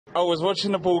I was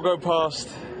watching the ball go past.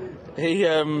 He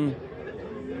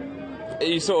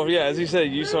sort of, yeah, as you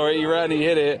said, you saw it, he ran, he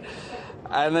hit it,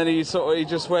 and then he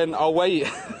just went, I'll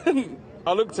wait.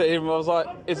 I looked at him, I was like,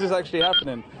 is this actually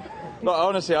happening? Like,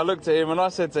 honestly, I looked at him and I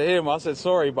said to him, I said,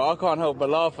 sorry, but I can't help but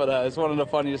laugh at that. It's one of the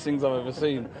funniest things I've ever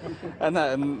seen. And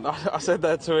I said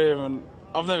that to him, and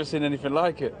I've never seen anything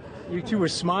like it. You two were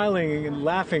smiling and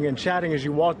laughing and chatting as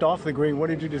you walked off the green. What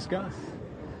did you discuss?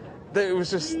 It was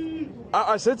just,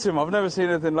 I said to him, I've never seen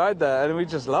anything like that, and we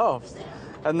just laughed.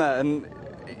 And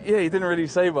yeah, he didn't really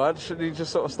say much, and he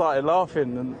just sort of started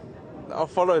laughing, and I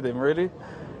followed him, really.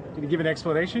 Did he give an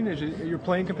explanation? Are you a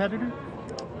playing competitor?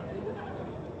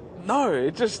 No,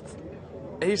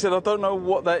 he said, I don't know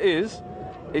what that is.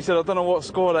 He said, I don't know what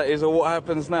score that is or what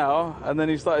happens now. And then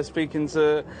he started speaking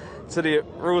to the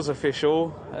rules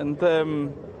official. And,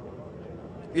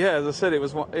 yeah, as I said, it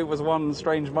was one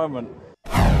strange moment.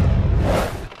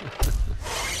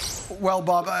 Well,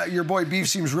 Bob, your boy Beef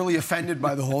seems really offended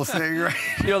by the whole thing, right?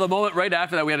 You know, the moment right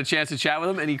after that, we had a chance to chat with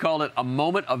him, and he called it a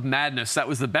moment of madness. That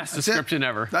was the best description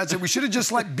ever. That's it. We should have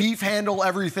just let Beef handle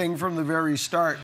everything from the very start.